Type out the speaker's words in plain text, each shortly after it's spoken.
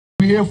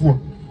we here for.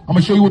 I'm going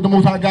to show you what the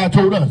Most High God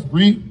told us.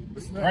 Read.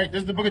 Right,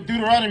 this is the book of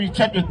Deuteronomy,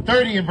 chapter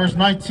 30 and verse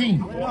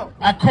 19.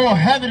 I call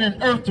heaven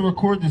and earth to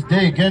record this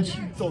day against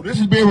you. So this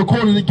is being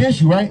recorded against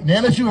you, right?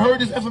 Now that you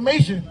heard this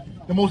information,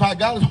 the Most High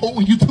God is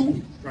holding you to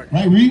it.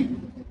 Right,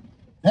 read.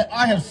 That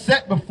I have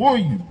set before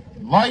you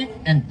life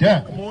and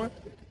death,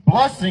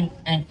 blessing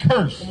and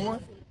curse.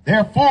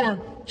 Therefore,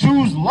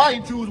 choose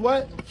life. Choose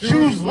what?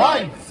 Choose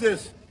life.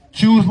 Sis.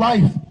 Choose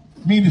life.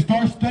 I mean, to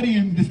start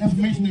studying this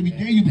information that we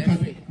gave you,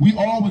 because we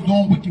all was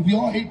going wicked. We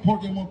all ate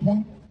pork at one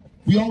point.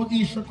 We all was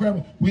eating shrimp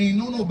crab. We ain't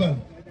know no better.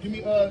 Give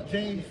me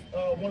James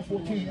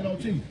 1:14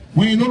 NLT.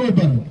 We ain't know no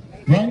better,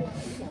 right?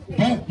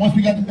 But once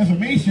we got this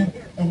information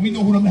and we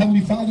know who the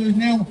Heavenly Father is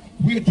now,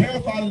 we're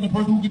terrified of the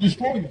person who could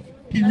destroy you.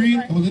 Keep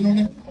reading. Was it on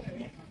that?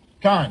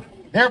 Con.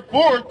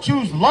 Therefore,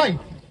 choose life,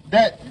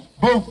 that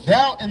both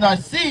thou and thy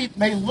seed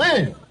may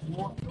live.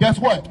 Guess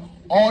what?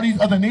 All these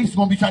other nations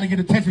going to be trying to get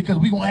attention because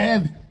we're going to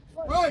have it.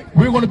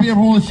 We're going to be in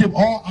rulership.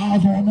 All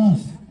eyes are on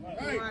us.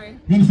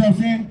 You understand what I'm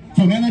saying?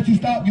 So now that you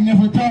stop, you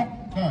never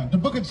talk. The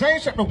book of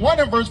James, chapter 1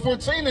 and verse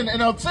 14 in the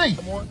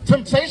NLT.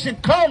 Temptation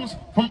comes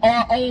from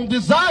our own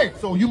desire.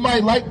 So you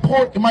might like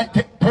pork. It might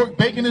pork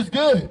bacon is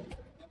good,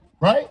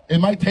 right? It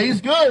might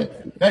taste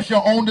good. That's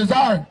your own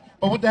desire.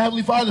 But what the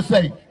Heavenly Father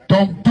say?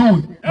 Don't do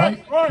it,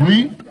 right?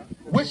 Read.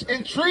 Which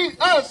intrigue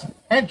us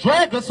and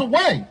drag us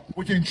away.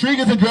 Which intrigue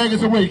us and drag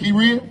us away. Keep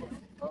reading.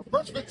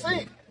 Verse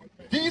 15.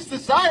 These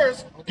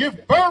desires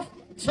give birth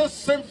to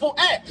sinful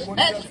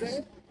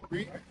actions.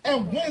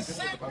 And when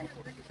sin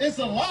is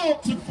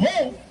allowed to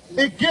grow,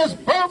 it gives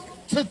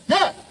birth to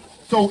death.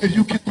 So if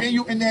you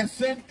continue in that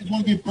sin, it's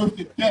going to give birth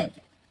to death,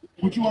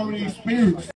 which you already experienced.